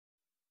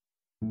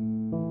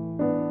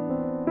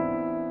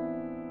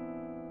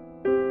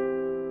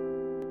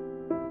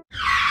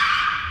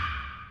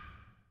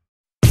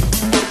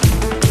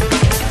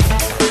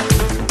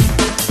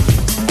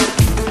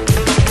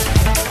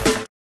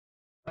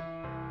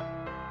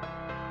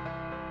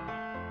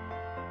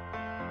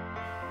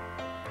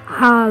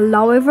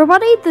Hello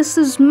everybody, this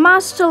is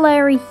Master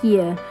Larry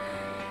here.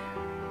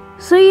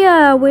 So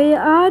yeah, we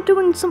are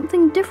doing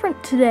something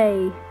different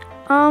today.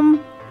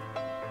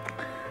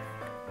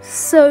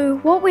 So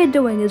what we're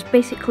doing is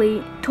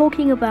basically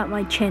talking about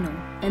my channel.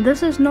 And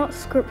this is not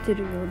scripted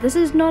at all. This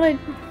is not a...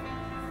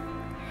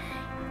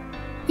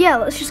 Yeah,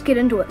 let's just get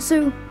into it.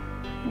 So,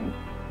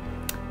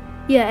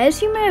 yeah, as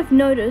you may have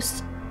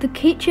noticed, the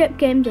Ketchapp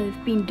Games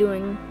I've been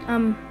doing,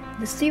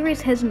 the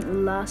series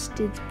hasn't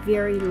lasted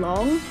very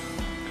long.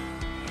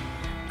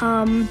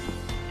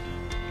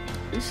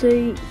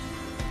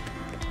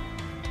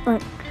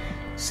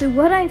 So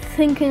what I'm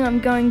thinking I'm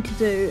going to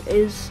do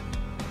is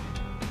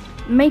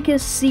make a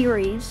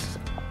series,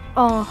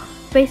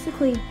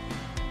 basically,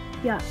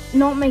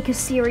 not make a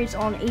series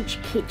on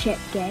each Ketchapp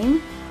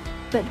game,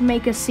 but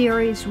make a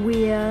series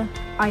where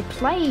I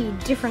play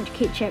different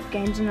Ketchapp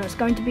games, and it's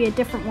going to be a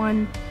different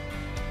one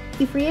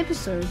every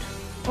episode,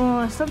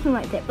 or something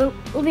like that. But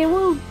there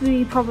will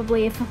be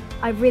probably, if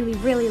I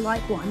really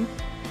like one,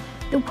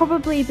 there'll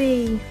probably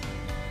be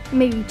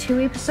maybe 2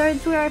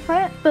 episodes where I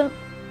play it. But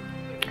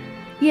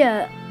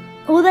yeah,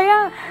 well,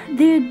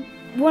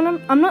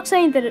 I'm not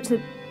saying that it's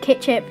a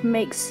Ketchapp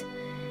makes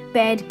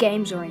bad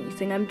games or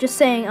anything. I'm just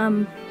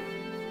saying,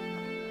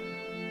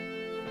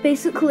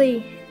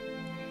 basically,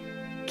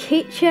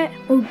 Ketchapp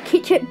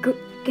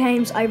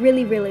games I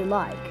really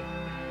like,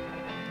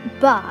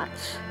 but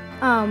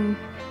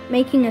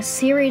making a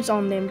series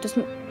on them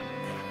doesn't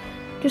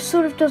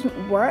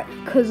work,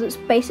 because it's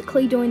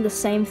basically doing the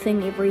same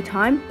thing every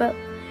time. But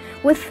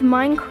with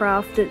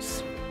Minecraft,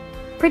 it's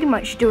pretty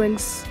much doing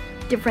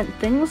different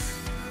things.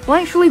 Well,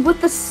 actually,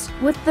 with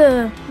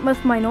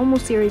my normal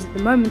series at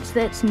the moment,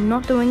 that's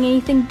not doing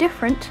anything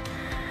different.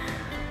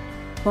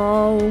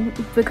 Well,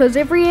 because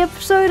every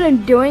episode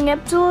I'm doing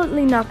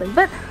absolutely nothing.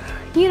 But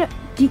you know,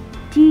 do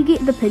you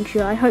get the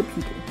picture? I hope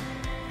you do.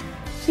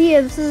 So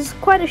yeah, this is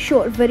quite a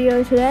short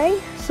video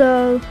today.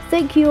 So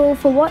thank you all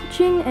for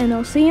watching, and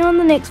I'll see you on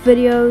the next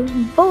video.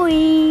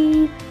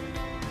 Bye!